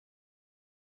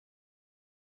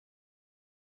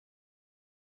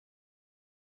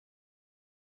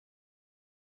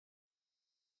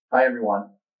Hi,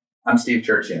 everyone. I'm Steve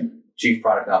Churchian, Chief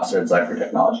Product Officer at XYPRO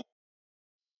Technology.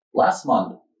 Last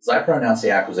month, XYPRO announced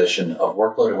the acquisition of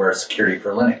Workload Aware Security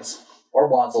for Linux,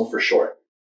 or WASL for short.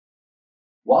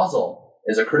 WASL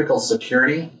is a critical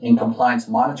security and compliance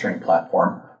monitoring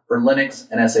platform for Linux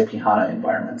and SAP HANA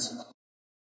environments.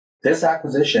 This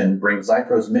acquisition brings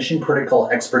XYPRO's mission-critical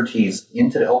expertise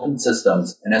into the open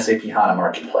systems and SAP HANA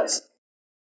marketplace.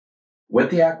 With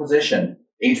the acquisition,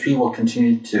 HP will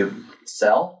continue to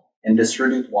sell and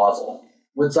distribute WASL,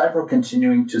 with XYPRO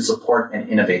continuing to support and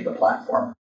innovate the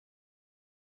platform.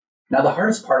 Now, the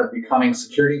hardest part of becoming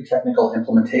Security Technical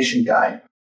Implementation Guide,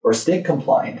 or STIG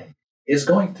compliant, is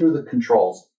going through the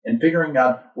controls and figuring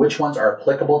out which ones are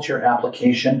applicable to your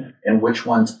application and which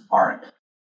ones aren't.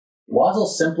 WASL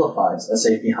simplifies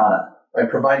SAP HANA by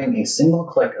providing a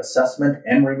single-click assessment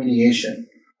and remediation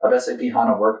of SAP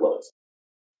HANA workloads,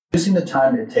 reducing the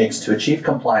time it takes to achieve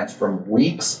compliance from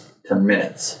weeks to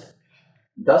minutes,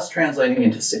 thus translating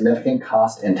into significant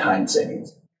cost and time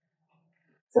savings.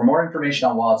 For more information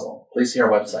on WASL, please see our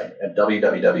website at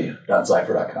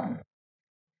www.xypro.com.